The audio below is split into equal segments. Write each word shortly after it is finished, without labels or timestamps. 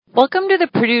Welcome to the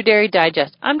Purdue Dairy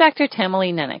Digest. I'm Dr.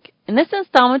 Tamalee Nennick. In this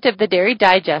installment of the Dairy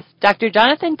Digest, Dr.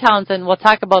 Jonathan Townsend will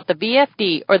talk about the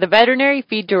VFD, or the Veterinary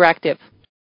Feed Directive.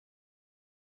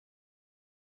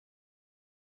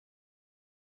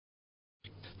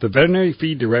 The Veterinary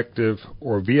Feed Directive,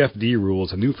 or VFD rule,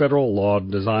 is a new federal law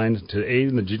designed to aid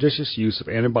in the judicious use of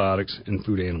antibiotics in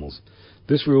food animals.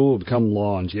 This rule will become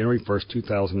law on January 1st,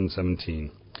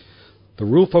 2017. The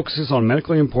rule focuses on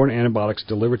medically important antibiotics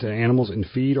delivered to animals in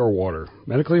feed or water.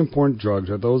 Medically important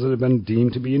drugs are those that have been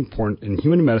deemed to be important in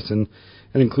human medicine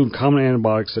and include common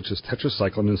antibiotics such as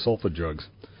tetracycline and sulfa drugs.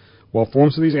 While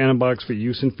forms of these antibiotics for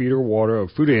use in feed or water of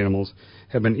food animals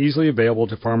have been easily available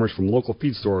to farmers from local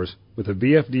feed stores, with the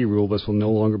VFD rule this will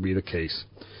no longer be the case.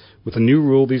 With the new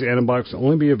rule, these antibiotics will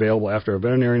only be available after a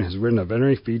veterinarian has written a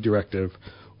veterinary feed directive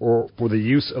or for the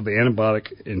use of the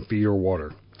antibiotic in feed or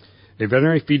water. A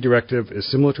veterinary feed directive is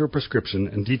similar to a prescription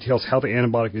and details how the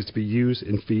antibiotic is to be used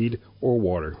in feed or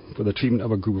water for the treatment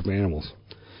of a group of animals.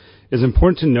 It is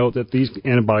important to note that these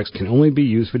antibiotics can only be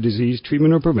used for disease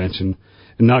treatment or prevention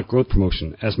and not growth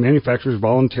promotion, as manufacturers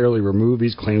voluntarily removed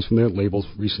these claims from their labels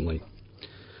recently.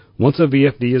 Once a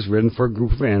VFD is written for a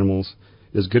group of animals,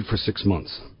 it is good for 6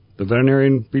 months. The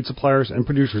veterinarian, feed suppliers, and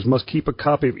producers must keep a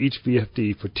copy of each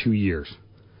VFD for 2 years.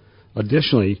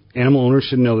 Additionally, animal owners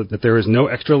should know that there is no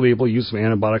extra label use of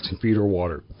antibiotics in feed or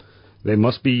water. They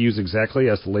must be used exactly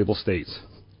as the label states.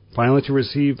 Finally, to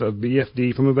receive a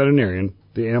VFD from a veterinarian,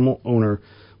 the animal owner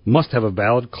must have a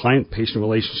valid client-patient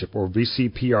relationship, or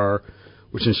VCPR,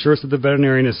 which ensures that the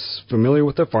veterinarian is familiar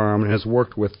with the farm and has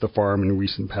worked with the farm in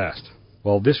recent past.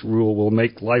 While this rule will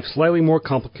make life slightly more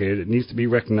complicated, it needs to be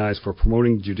recognized for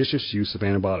promoting judicious use of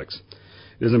antibiotics.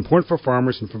 It is important for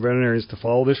farmers and for veterinarians to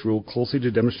follow this rule closely to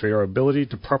demonstrate our ability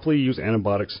to properly use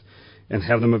antibiotics and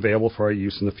have them available for our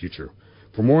use in the future.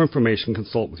 For more information,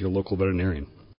 consult with your local veterinarian.